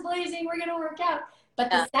 guns blazing, we're gonna work out. But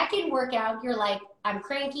the second workout, you're like, I'm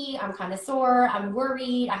cranky, I'm kind of sore, I'm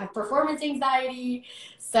worried, I have performance anxiety.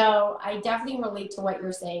 So I definitely relate to what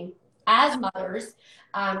you're saying. As mothers,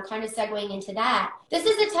 kind of segueing into that, this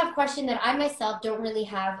is a tough question that I myself don't really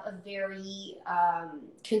have a very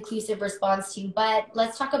conclusive response to, but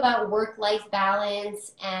let's talk about work-life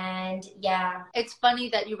balance. And yeah. It's funny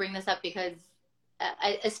that you bring this up, because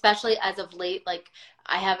especially as of late, like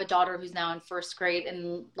I have a daughter who's now in first grade,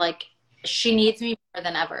 and like she needs me more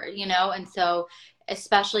than ever, and so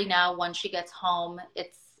especially now when she gets home,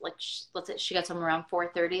 it's like, let's say she gets home around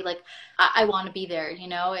 4:30, like I want to be there,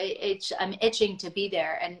 I'm itching to be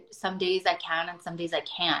there, and some days I can and some days I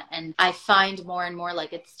can't, and I find more and more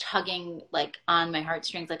like it's tugging like on my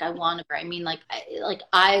heartstrings. Like I want to, I mean, like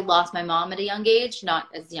I lost my mom at a young age, not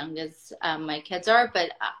as young as my kids are,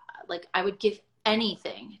 but like I would give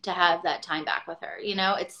anything to have that time back with her,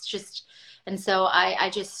 it's just, and so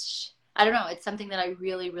I don't know. It's something that I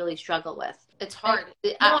really, really struggle with. It's hard.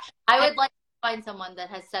 I would like to find someone that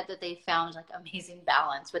has said that they found like amazing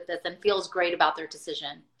balance with this and feels great about their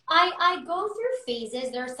decision. I go through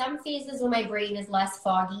phases. There are some phases when my brain is less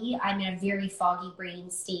foggy. I'm in a very foggy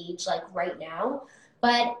brain stage like right now.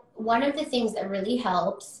 But one of the things that really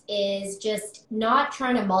helps is just not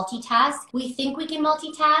trying to multitask. We think we can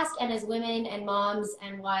multitask, and as women and moms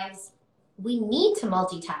and wives, we need to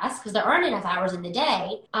multitask because there aren't enough hours in the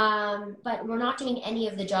day, but we're not doing any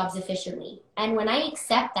of the jobs efficiently. And when I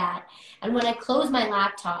accept that, and when I close my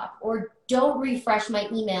laptop or don't refresh my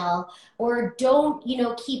email or don't,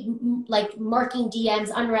 keep like marking DMs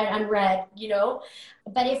unread,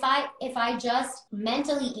 but if I just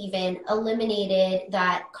mentally even eliminated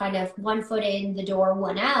that kind of one foot in the door,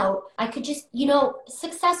 one out, I could just,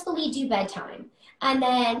 successfully do bedtime. And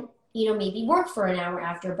then maybe work for an hour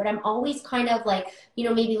after, but I'm always kind of like,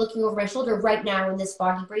 maybe looking over my shoulder right now in this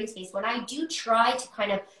foggy brain space. When I do try to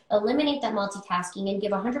kind of eliminate that multitasking and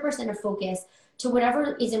give 100% of focus to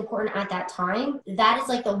whatever is important at that time, that is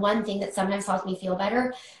like the one thing that sometimes helps me feel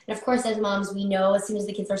better. And of course, as moms, we know as soon as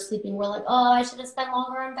the kids are sleeping, we're like, oh, I should have spent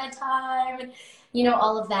longer on bedtime, and,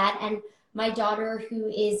 all of that. And my daughter, who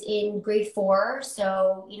is in grade 4,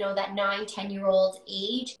 so, that 9-10-year-old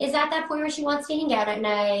age, is at that point where she wants to hang out at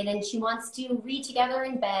night and she wants to read together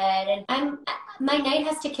in bed. And my night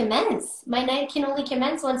has to commence. My night can only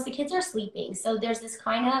commence once the kids are sleeping. So there's this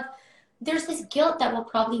guilt that we'll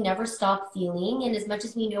probably never stop feeling. And as much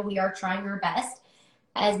as we know we are trying our best,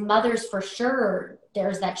 as mothers, for sure,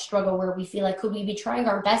 there's that struggle where we feel like, could we be trying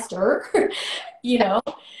our best,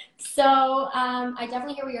 So I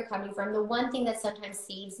definitely hear where you're coming from. The one thing that sometimes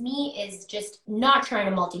saves me is just not trying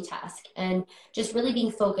to multitask and just really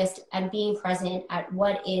being focused and being present at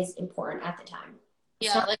what is important at the time.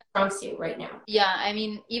 Yeah, so like strong suit right now. Yeah, I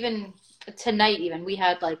mean, even tonight, we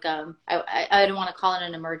had like I don't want to call it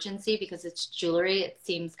an emergency because it's jewelry. It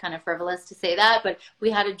seems kind of frivolous to say that, but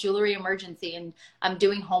we had a jewelry emergency, and I'm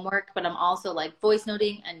doing homework, but I'm also like voice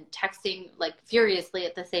noting and texting like furiously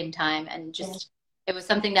at the same time, and just. It was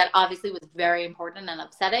something that obviously was very important and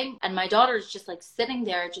upsetting. And my daughter's just like sitting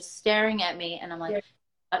there, just staring at me. And I'm like,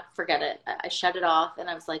 forget it. I shut it off. And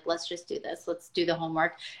I was like, let's just do this. Let's do the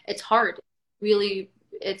homework. It's hard.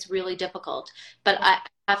 It's really difficult. But I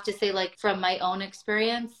have to say, like, from my own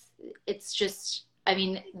experience, it's just,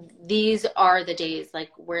 these are the days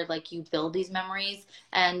like where like you build these memories,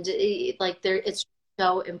 and it's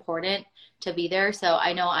so important to be there. So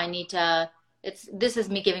I know I need to this is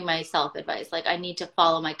me giving myself advice. Like I need to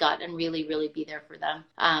follow my gut and really, really be there for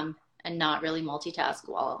them. And not really multitask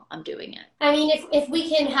while I'm doing it. I mean, if we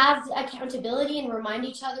can have accountability and remind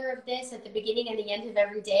each other of this at the beginning and the end of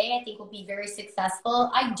every day, I think we'll be very successful.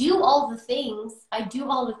 I do all the things,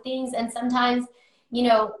 and sometimes, you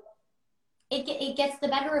know, it gets the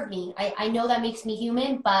better of me. I know that makes me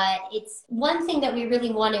human, but it's one thing that we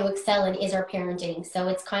really want to excel in is our parenting. So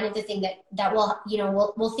it's kind of the thing that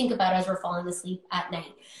we'll think about as we're falling asleep at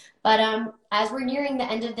night. But as we're nearing the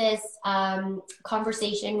end of this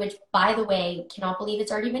conversation, which, by the way, cannot believe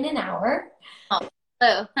it's already been an hour. Oh.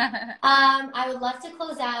 I would love to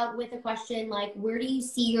close out with a question like, where do you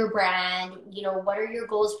see your brand? You know, what are your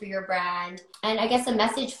goals for your brand? And I guess a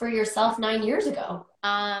message for yourself 9 years ago.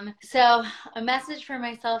 So a message for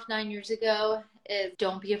myself 9 years ago is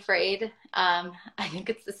don't be afraid. I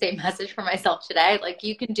think it's the same message for myself today. Like,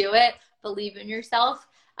 you can do it. Believe in yourself.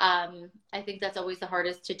 I think that's always the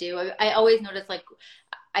hardest to do. I always notice, like,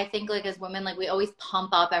 I think, like, as women, like, we always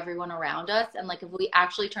pump up everyone around us. And, like, if we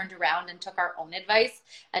actually turned around and took our own advice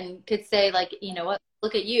and could say, like, you know what,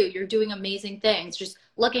 look at you, you're doing amazing things. Just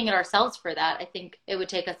looking at ourselves for that, I think it would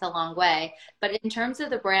take us a long way. But in terms of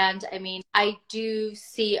the brand, I mean, I do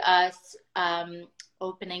see us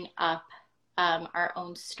opening up our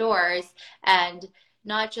own stores, and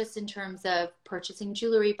not just in terms of purchasing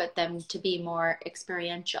jewelry, but them to be more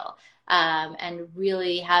experiential, and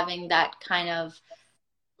really having that kind of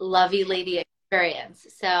lovey lady experience.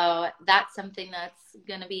 So that's something that's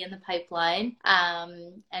going to be in the pipeline,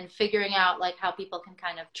 and figuring out like how people can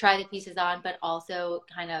kind of try the pieces on, but also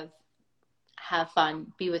kind of have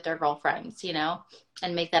fun, be with their girlfriends, you know,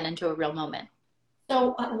 and make that into a real moment.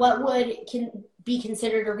 So what can be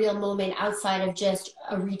considered a real moment outside of just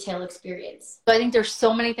a retail experience? So I think there's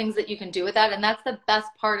so many things that you can do with that. And that's the best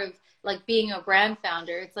part of like being a brand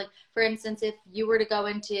founder. It's like, for instance, if you were to go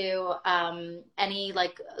into any,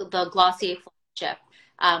 like the Glossier flagship,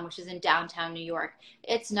 which is in downtown New York,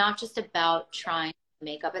 it's not just about trying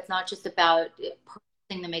makeup. It's not just about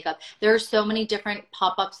purchasing the makeup. There are so many different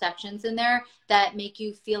pop-up sections in there that make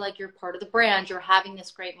you feel like you're part of the brand. You're having this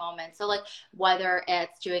great moment. So like whether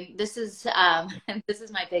it's doing, this is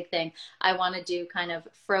my big thing. I want to do kind of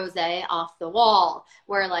Frosé off the wall,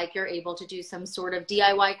 where like you're able to do some sort of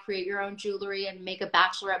DIY, create your own jewelry and make a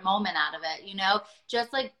bachelorette moment out of it, you know,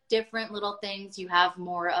 just like different little things. You have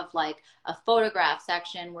more of like a photograph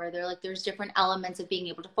section where there's different elements of being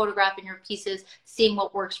able to photograph in your pieces, seeing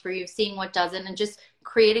what works for you, seeing what doesn't, and just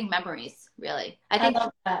creating memories, really. I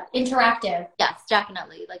love that. Interactive. Yes,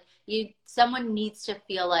 definitely. Like someone needs to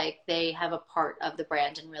feel like they have a part of the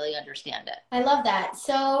brand and really understand it. I love that.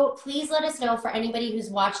 So please let us know, for anybody who's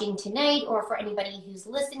watching tonight or for anybody who's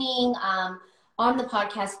listening on the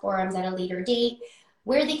podcast forums at a later date,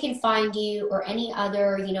 where they can find you, or any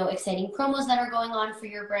other, you know, exciting promos that are going on for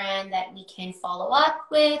your brand that we can follow up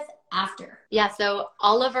with after. Yeah, so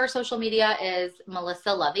all of our social media is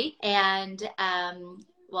Melissa Lovey. And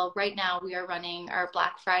well, right now we are running our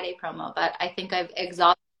Black Friday promo, but I think I've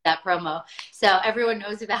exhausted that promo. So everyone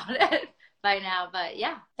knows about it by now, but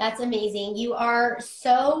yeah. That's amazing. You are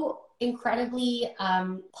so incredibly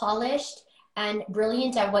polished and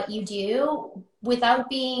brilliant at what you do without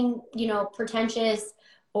being, you know, pretentious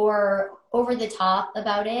or over the top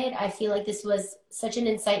about it. I feel like this was such an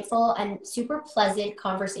insightful and super pleasant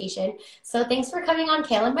conversation. So thanks for coming on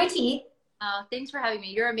Kale and My Teeth. Thanks for having me.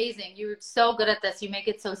 You're amazing. You're so good at this. You make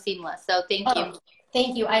it so seamless. So thank you.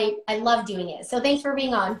 Thank you. I love doing it. So thanks for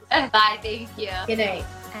being on. Bye. Thank you. Good night.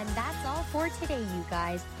 And that's all for today, you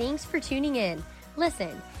guys. Thanks for tuning in.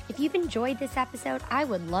 Listen, if you've enjoyed this episode, I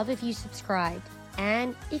would love if you subscribed.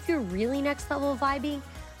 And if you're really next level vibing,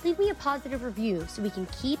 leave me a positive review so we can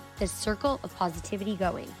keep this circle of positivity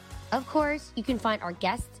going. Of course, you can find our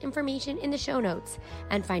guests' information in the show notes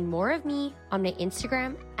and find more of me on my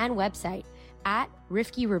Instagram and website at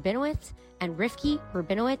Rivki Rabinowitz and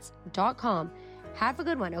RivkiRabinowitz.com. Have a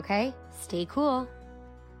good one, okay? Stay cool.